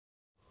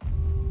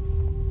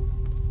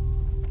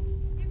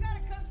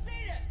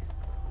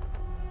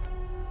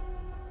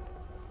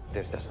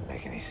This doesn't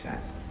make any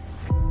sense.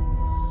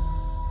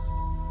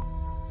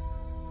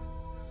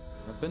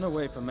 I've been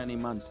away for many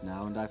months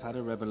now, and I've had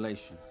a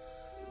revelation.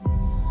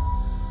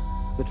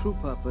 The true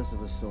purpose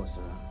of a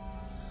sorcerer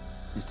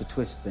is to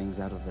twist things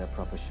out of their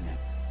proper shape.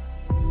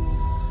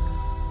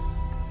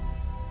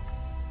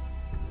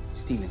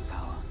 Stealing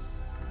power,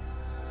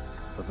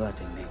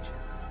 perverting nature.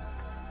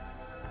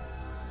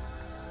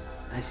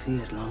 I see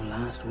at long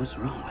last what's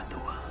wrong with the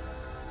world.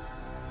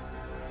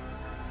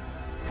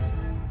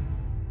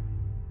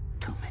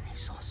 Too many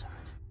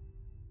sorcerers.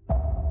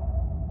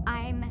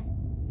 I'm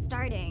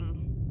starting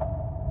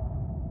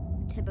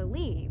to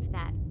believe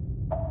that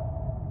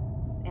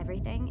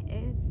everything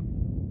is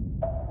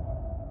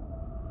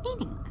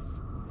meaningless.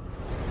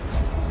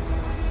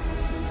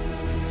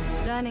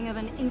 Learning of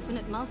an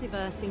infinite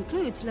multiverse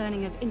includes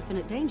learning of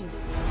infinite dangers.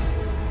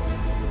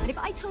 But if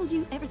I told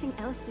you everything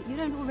else that you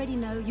don't already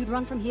know, you'd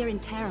run from here in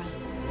terror.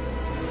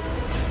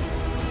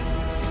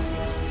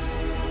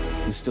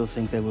 You still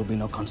think there will be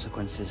no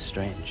consequences,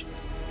 Strange?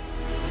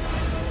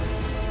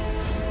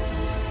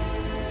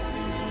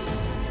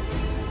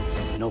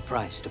 No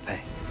price to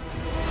pay.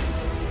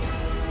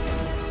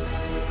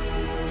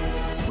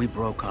 We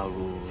broke our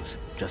rules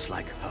just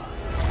like her.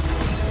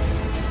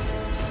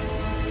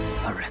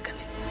 A reckoning.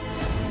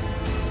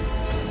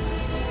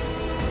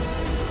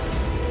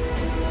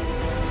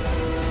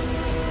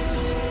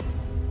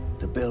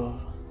 The bill